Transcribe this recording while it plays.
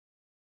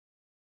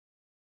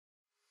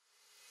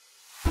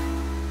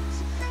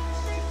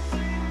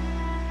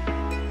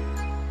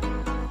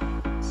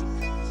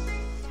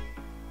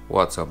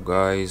What's up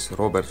guys,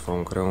 Robert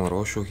from Crayon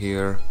Roșu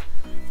here.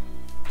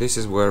 This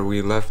is where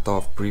we left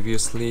off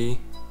previously.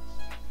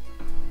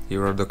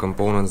 Here are the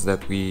components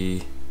that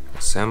we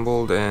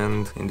assembled,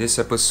 and in this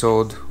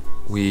episode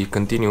we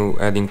continue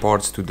adding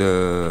parts to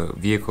the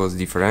vehicle's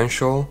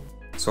differential.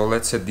 So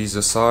let's set these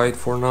aside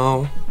for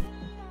now.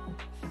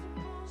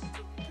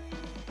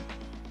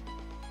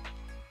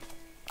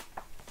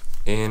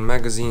 In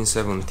magazine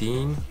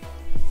 17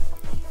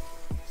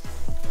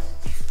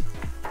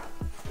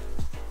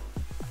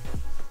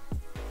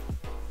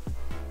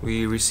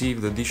 we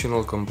received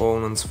additional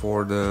components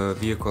for the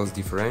vehicle's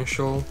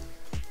differential.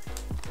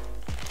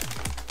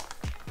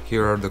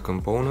 Here are the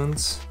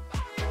components.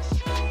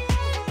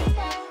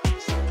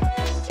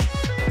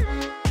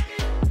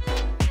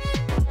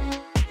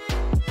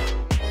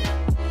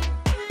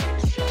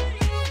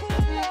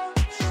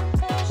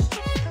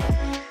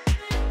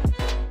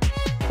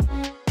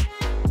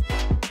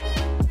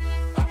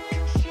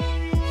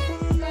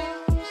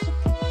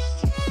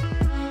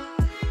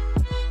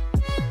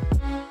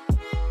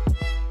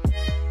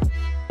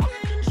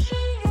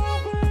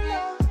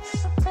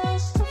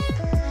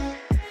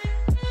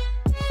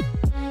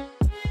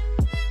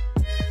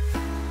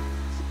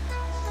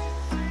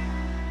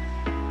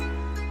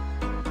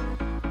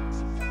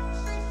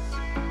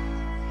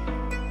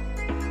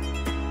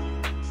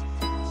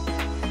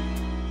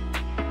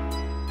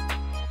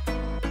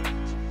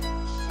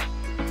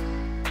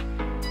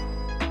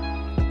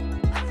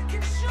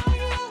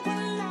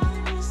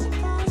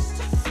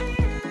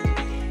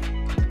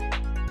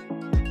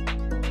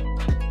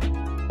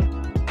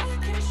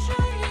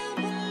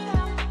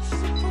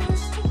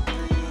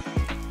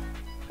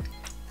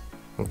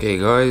 Okay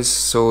guys,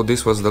 so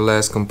this was the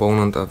last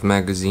component of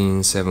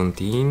magazine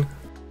 17.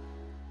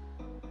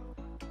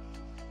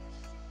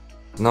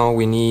 Now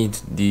we need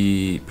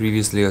the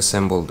previously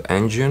assembled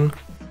engine.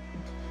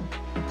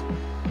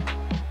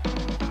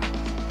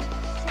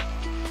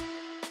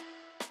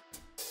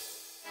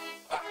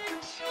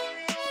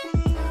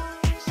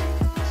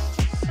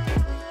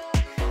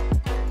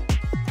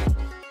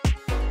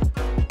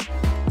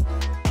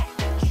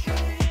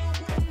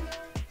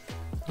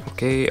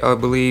 Okay, I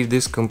believe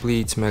this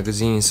completes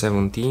magazine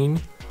 17.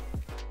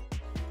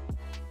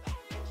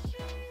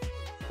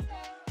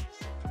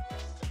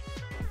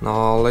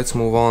 Now let's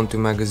move on to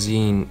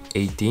magazine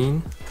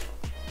 18.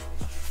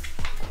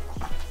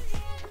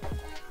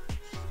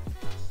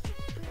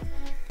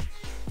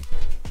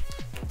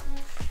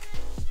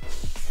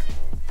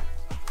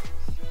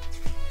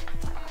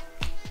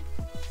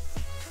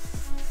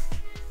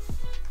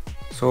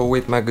 So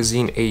with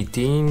magazine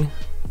 18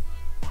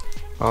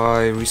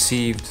 I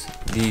received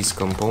these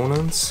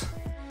components.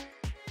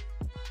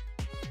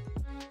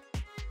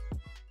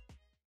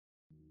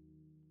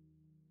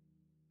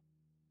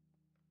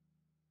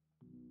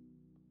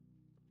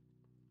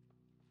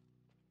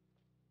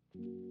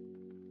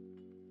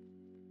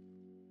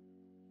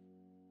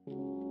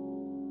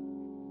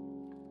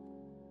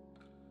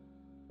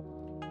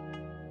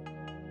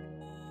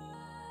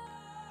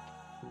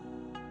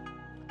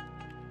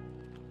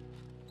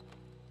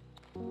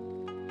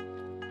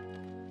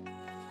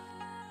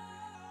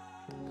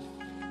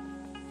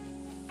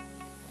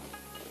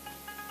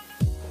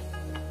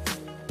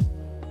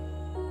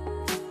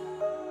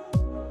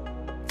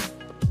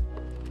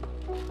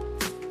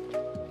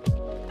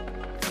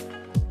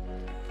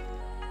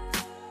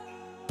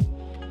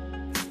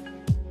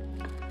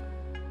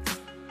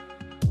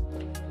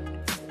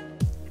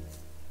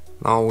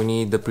 Now we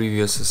need the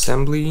previous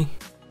assembly.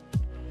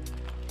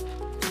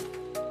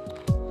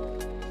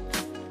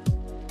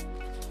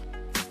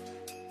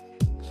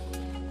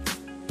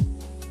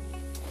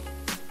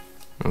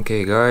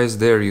 Okay guys,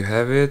 there you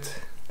have it.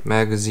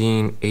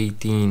 Magazine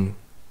 18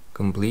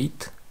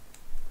 complete.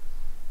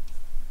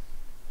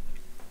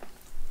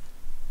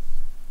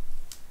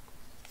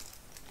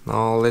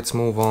 Now let's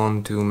move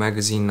on to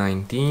magazine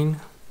 19.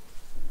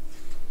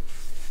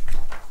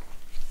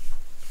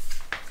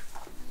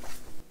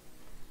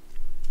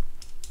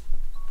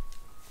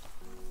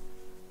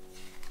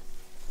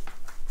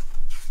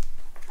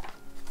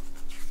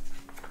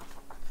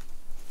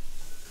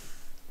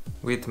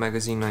 With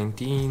magazine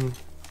 19,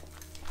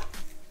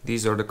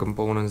 these are the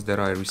components that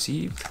I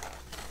received.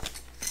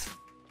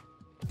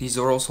 These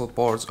are also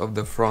parts of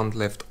the front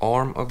left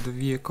arm of the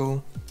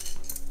vehicle.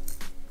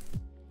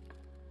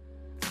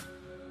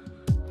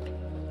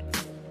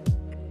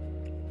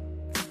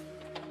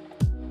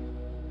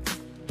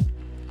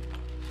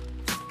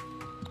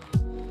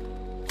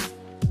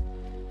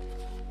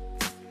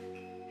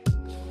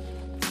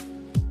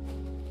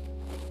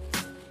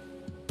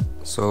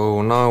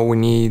 So now we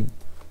need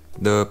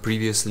the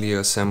previously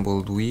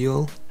assembled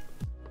wheel.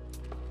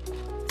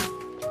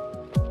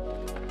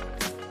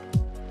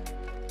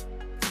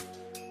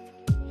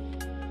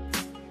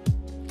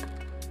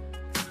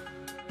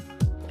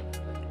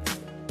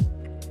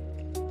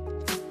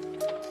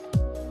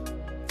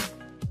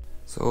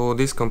 So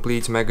this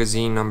completes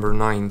magazine number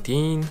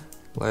 19.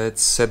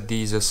 Let's set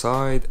these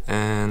aside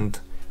and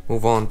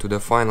move on to the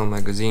final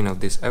magazine of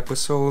this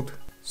episode.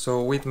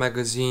 So with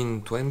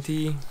magazine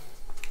 20,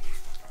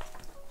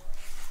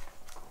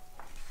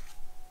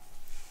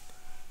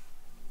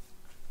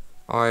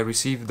 I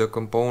received the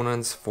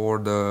components for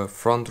the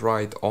front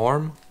right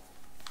arm.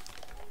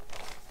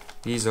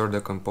 These are the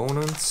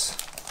components.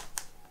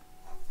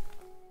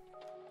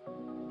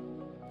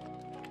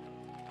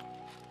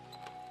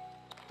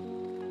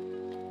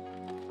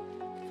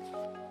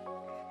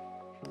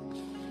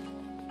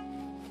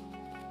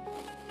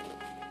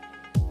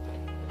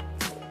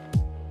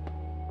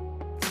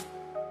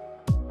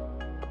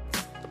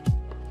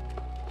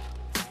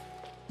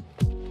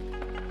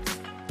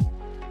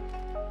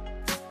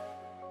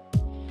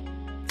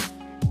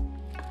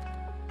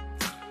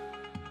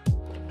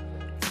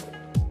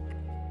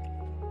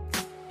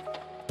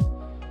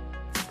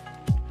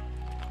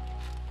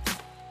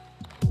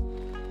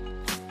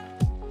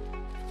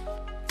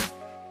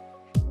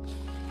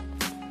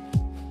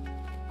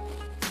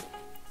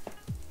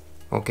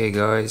 Okay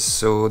guys,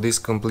 so this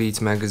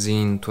completes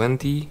magazine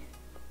 20.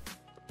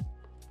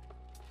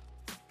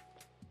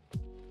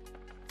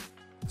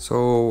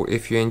 So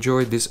if you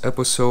enjoyed this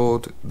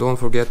episode, don't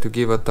forget to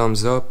give a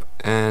thumbs up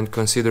and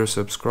consider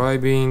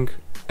subscribing,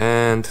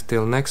 and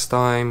till next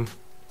time,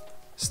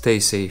 stay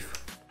safe.